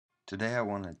Today I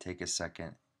want to take a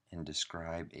second and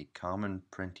describe a common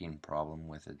printing problem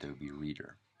with Adobe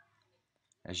Reader.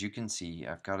 As you can see,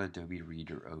 I've got Adobe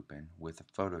Reader open with a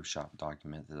Photoshop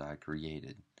document that I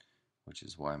created, which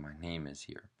is why my name is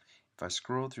here. If I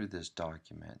scroll through this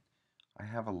document, I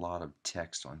have a lot of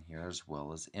text on here as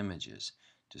well as images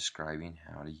describing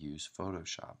how to use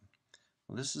Photoshop.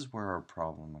 Well, this is where our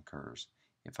problem occurs.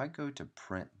 If I go to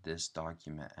print this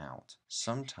document out,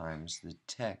 sometimes the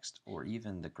text or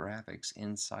even the graphics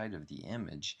inside of the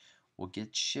image will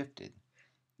get shifted.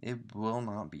 It will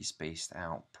not be spaced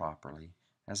out properly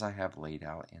as I have laid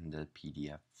out in the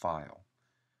PDF file.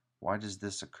 Why does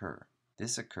this occur?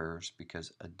 This occurs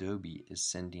because Adobe is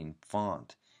sending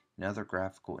font and other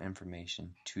graphical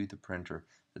information to the printer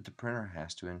that the printer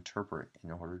has to interpret in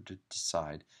order to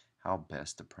decide how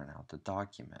best to print out the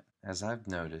document. As I've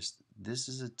noticed, this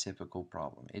is a typical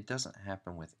problem. It doesn't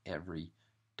happen with every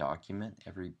document,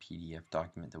 every PDF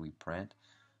document that we print.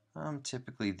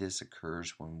 Typically this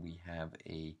occurs when we have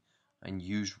a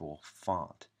unusual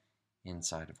font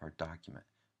inside of our document.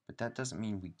 But that doesn't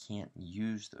mean we can't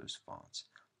use those fonts.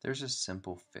 There's a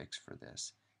simple fix for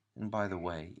this. And by the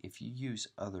way, if you use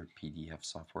other PDF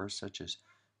software such as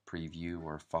Preview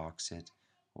or Foxit,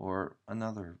 or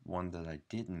another one that I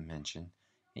didn't mention,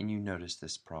 and you notice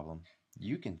this problem,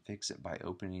 you can fix it by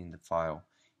opening the file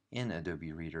in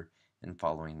Adobe Reader and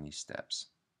following these steps.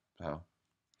 So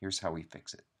here's how we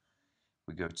fix it.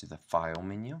 We go to the File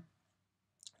menu,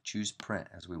 choose Print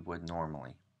as we would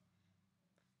normally.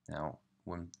 Now,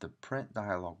 when the Print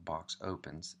dialog box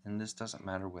opens, and this doesn't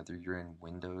matter whether you're in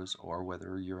Windows or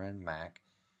whether you're in Mac,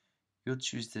 you'll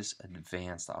choose this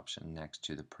Advanced option next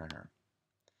to the printer.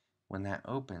 When that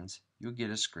opens, you'll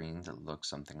get a screen that looks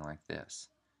something like this.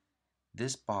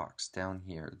 This box down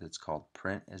here that's called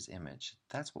Print as Image,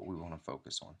 that's what we want to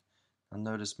focus on. Now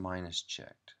notice mine is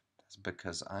checked. That's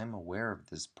because I'm aware of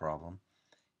this problem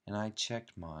and I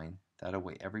checked mine. That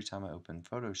way every time I open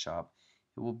Photoshop,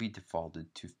 it will be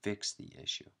defaulted to fix the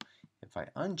issue. If I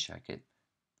uncheck it,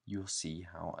 you'll see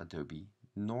how Adobe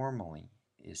normally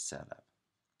is set up.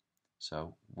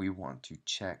 So we want to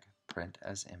check Print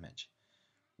as Image.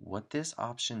 What this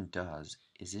option does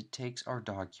is it takes our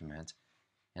document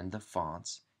and the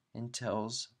fonts and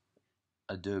tells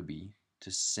Adobe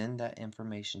to send that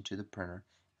information to the printer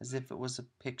as if it was a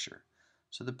picture.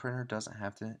 So the printer doesn't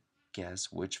have to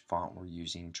guess which font we're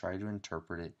using, try to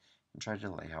interpret it, and try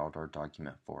to lay out our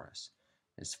document for us.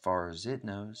 As far as it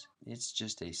knows, it's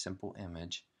just a simple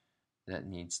image that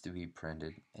needs to be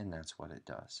printed, and that's what it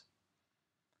does.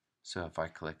 So if I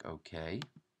click OK,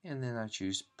 and then I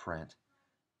choose Print,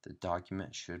 the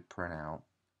document should print out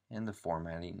and the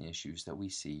formatting issues that we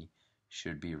see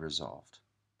should be resolved.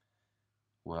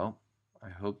 Well, I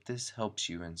hope this helps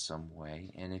you in some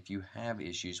way, and if you have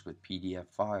issues with PDF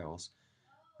files,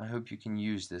 I hope you can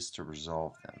use this to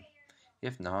resolve them.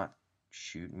 If not,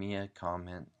 shoot me a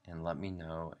comment and let me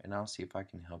know, and I'll see if I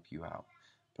can help you out.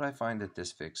 But I find that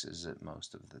this fixes it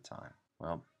most of the time.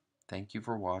 Well, thank you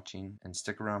for watching, and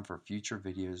stick around for future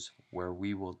videos where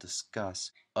we will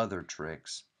discuss other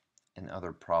tricks and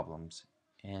other problems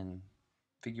and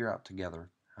figure out together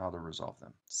how to resolve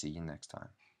them. See you next time.